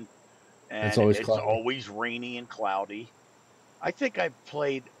Ireland it's and always it's cloudy. always rainy and cloudy. I think I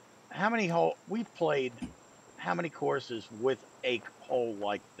played how many hole we've played how many courses with a hole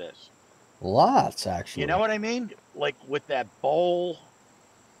like this? Lots You know actually. what I mean? Like with that bowl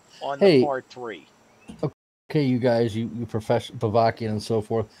on the Hey, par 3. okay, you guys, you professional Bavakian and so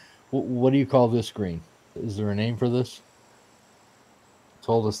forth. What do you call this green? Is there a name for this?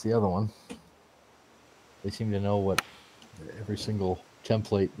 Told us the other one. They seem to know what every single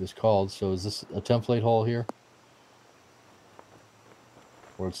template is called. So is this a template hole here,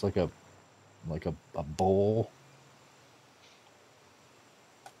 or it's like a bowl?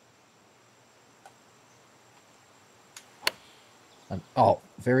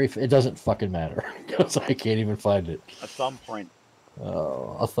 Very. It doesn't fucking matter because I can't even find it. A thumbprint.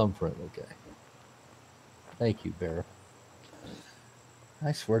 Oh, a thumbprint. Okay. Thank you, Bear.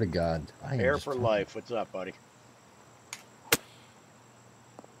 I swear to God, I am Bear just for fucking life. What's up, buddy?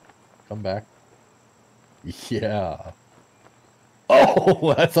 come back. Yeah.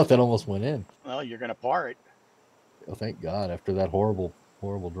 Oh, I thought that almost went in. Well, you're gonna par it. Oh, thank God! After that horrible,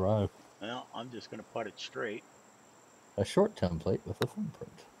 horrible drive, Well, I'm just gonna put it straight. a short template with a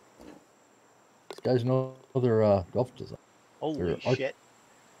thumbprint. These guys know their golf design, Holy their art, shit.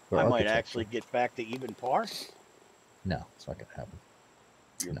 their I might architecture. actually get back to even par. No, it's not gonna happen.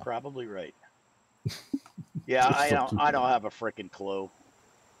 You're No, probably right. Yeah, you're I still don't too I far. don't have a freaking clue.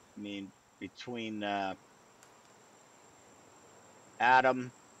 I mean, between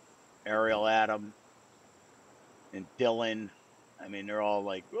Adam, Ariel Adam, and Dylan, I mean, they're all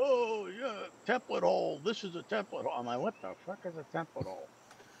like, "Oh yeah, template hole. This is a template hole." I'm like, "What the fuck is a template hole?"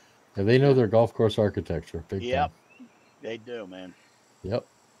 Yeah, they know Yeah. their golf course architecture, big time. Yep, they do, man. Yep,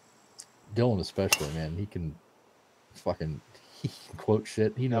 Dylan especially, man. He can fucking he can quote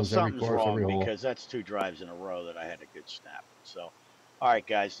shit. He Now knows every something's course, every wrong hole. because that's 2 drives in a row that I had a good snap. So, all right,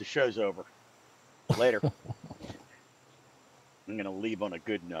 guys, the show's over. Later. I'm gonna leave on a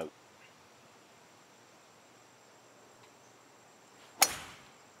good note.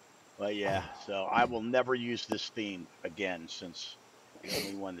 But yeah, so I will never use this theme again since the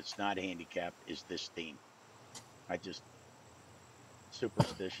only one that's not handicapped is this theme. I just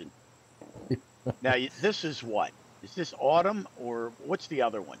superstition. Now this is what? Is this autumn or what's the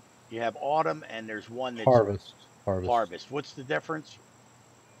other one? You have autumn and there's one that's Harvest, harvest. harvest. What's the difference?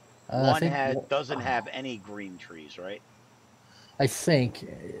 I One think had doesn't have any green trees, right? I think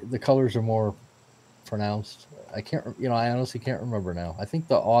the colors are more pronounced. I can't. I honestly can't remember now. I think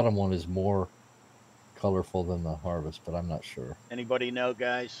the autumn one is more colorful than the harvest, but I'm not sure. Anybody know,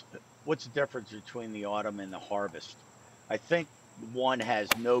 guys? What's the difference between the autumn and the harvest? I think one has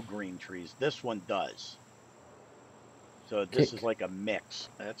no green trees. This one does. So this is Kick. like a mix.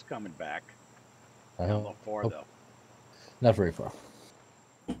 That's coming back. I I don't know far hope though. not very far.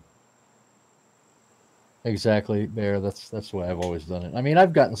 Exactly, Bear. That's the way I've always done it. I mean,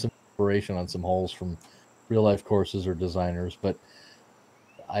 I've gotten some inspiration on some holes from real life courses or designers, but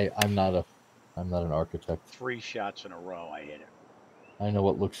I'm not an architect. 3 shots in a row, I hit it. I know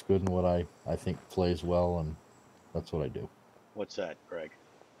what looks good and what I think plays well, and that's what I do What's that, Greg?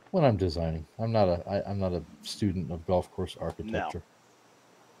 when I'm designing. I'm not a student of golf course No. architecture.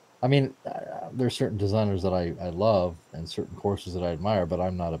 I mean, there's certain designers that I love and certain courses that I admire, but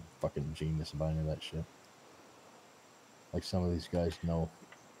I'm not a fucking genius about any of that shit. like some of these guys know.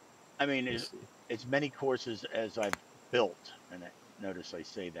 I mean, Let's see. as many courses as I've built, and notice I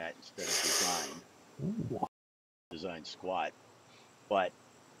say that instead of Ooh. design squat. But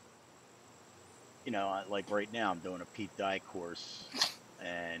like right now, I'm doing a Pete Dye course,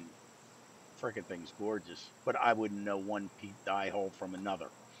 and freaking thing's gorgeous. But I wouldn't know one Pete Dye hole from another.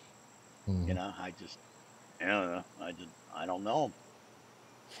 Mhm. I don't know. I don't know 'em.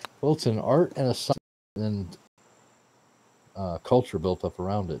 Well, it's an art and a science and culture built up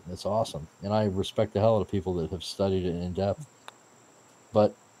around it. It's awesome, and I respect the hell out of people that have studied it in depth.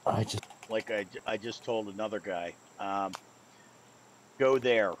 But I just Like I just told another guy, go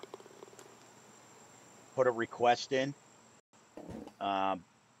there, put a request um,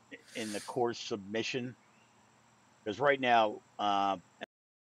 in the course submission, because right now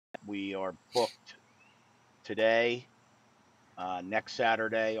we are booked today, next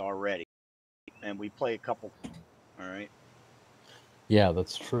Saturday already, and we play a couple. All right. yeah,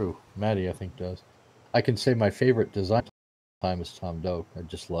 that's true. Maddie, I think does. I can say my favorite design time is Tom Doak. I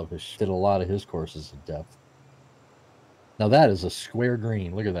just love his. Did a lot of his courses in depth. Now that is a square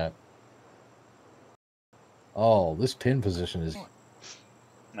green. Look at that. Oh, this pin position is.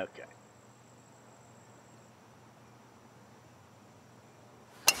 Okay.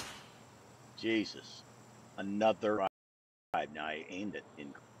 Jesus, another drive. Now I aimed it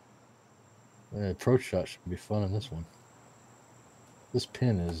in. Approach shot should be fun in this one. This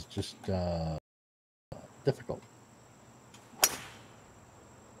pin is just difficult.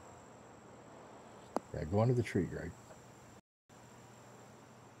 Yeah, go under the tree, Greg.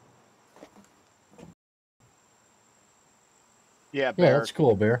 Yeah, Yeah, Bear. that's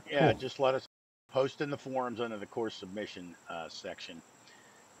cool, Bear. Yeah, Cool. just let us post in the forums under the course submission section.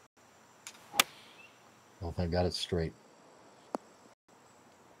 Oh, thank God it's straight.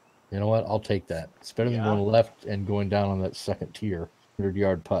 You know what? I'll take that. It's better than Yeah. going left and going down on that second tier,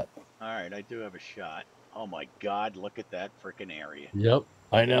 100-yard putt. All right, I do have a shot. Oh my God, look at that freaking area. Yep,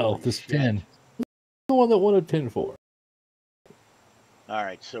 I know. Holy This shit. pin, the one that wanted pin for. All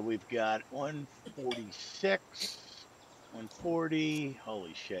right, so we've got 146, 140.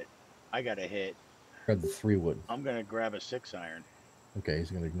 Holy shit. I got a hit. Grab the 3-wood. I'm going to grab a 6-iron. Okay, he's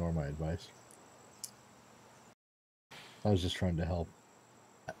going to ignore my advice. I was just trying to help.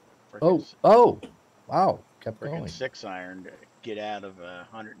 Freaking, Oh, wow. Kept freaking going. 6-iron to get out of a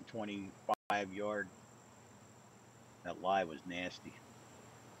 125 yard. That lie was nasty.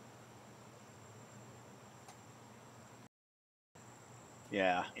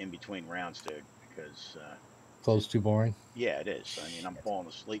 Yeah, in between rounds, dude, because Close too boring. yeah, it is. I mean, I'm falling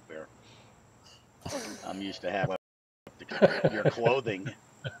asleep there. I'm used to having your clothing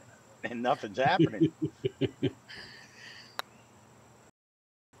and nothing's happening.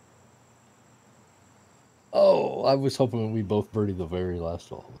 Oh, I was hoping we both birdied the very last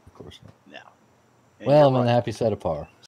hole. Of course not. No. And Well, you're I'm on the right. happy side of par.